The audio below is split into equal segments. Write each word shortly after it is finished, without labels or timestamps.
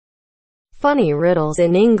Funny riddles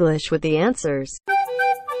in English with the answers.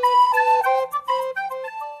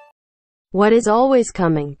 What is always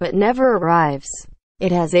coming but never arrives?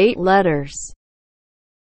 It has 8 letters.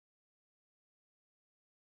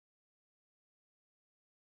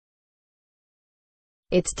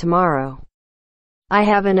 It's tomorrow. I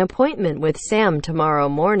have an appointment with Sam tomorrow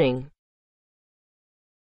morning.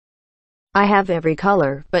 I have every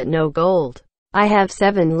color, but no gold. I have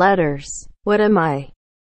 7 letters. What am I?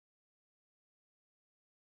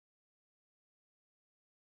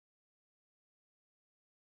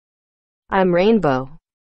 I'm rainbow.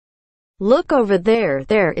 Look over there,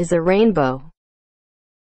 there is a rainbow.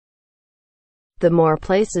 The more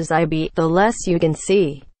places I beat, the less you can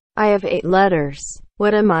see. I have 8 letters.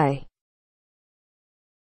 What am I?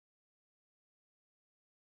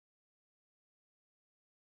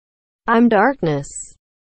 I'm darkness.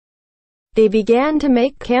 They began to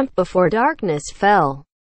make camp before darkness fell.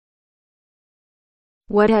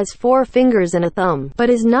 What has 4 fingers and a thumb, but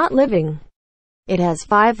is not living? It has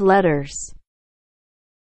 5 letters.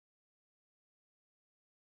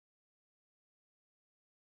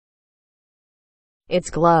 It's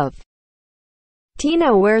glove.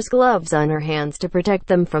 Tina wears gloves on her hands to protect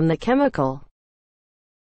them from the chemical.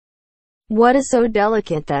 What is so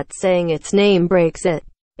delicate that saying its name breaks it?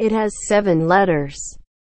 It has 7 letters.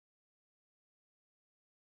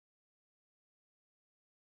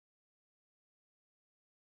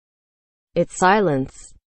 It's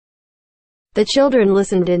silence. The children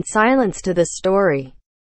listened in silence to the story.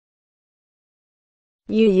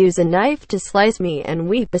 You use a knife to slice me and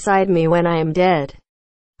weep beside me when I am dead.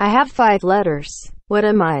 I have 5 letters. What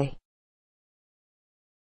am I?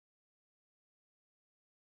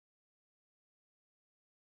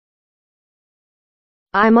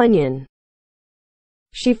 I'm onion.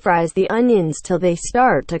 She fries the onions till they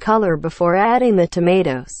start to color before adding the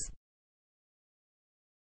tomatoes.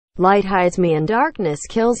 Light hides me and darkness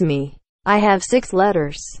kills me. I have 6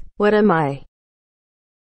 letters. What am I?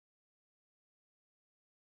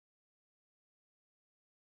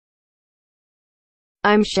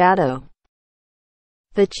 I'm shadow.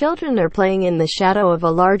 The children are playing in the shadow of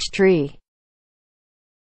a large tree.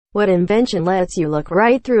 What invention lets you look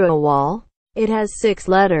right through a wall? It has 6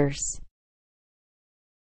 letters.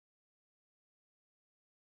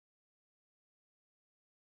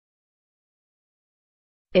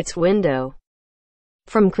 It's window.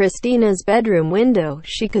 From Christina's bedroom window,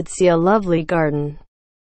 she could see a lovely garden.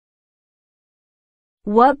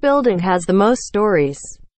 What building has the most stories?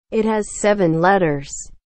 It has 7 letters.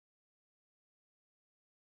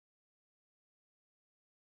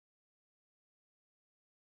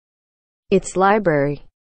 It's library.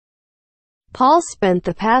 Paul spent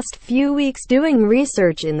the past few weeks doing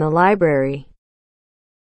research in the library.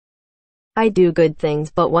 I do good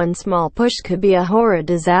things, but one small push could be a horrid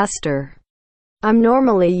disaster. I'm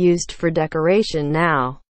normally used for decoration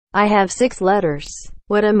now. I have 6 letters.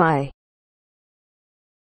 What am I?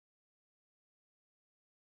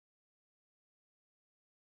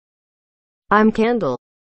 I'm candle.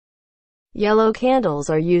 Yellow candles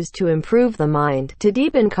are used to improve the mind, to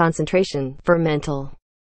deepen concentration, for mental.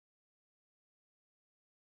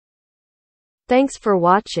 Thanks for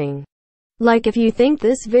watching. Like if you think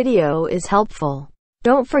this video is helpful.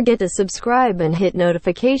 Don't forget to subscribe and hit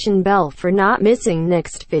notification bell for not missing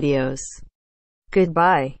next videos.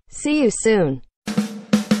 Goodbye. See you soon.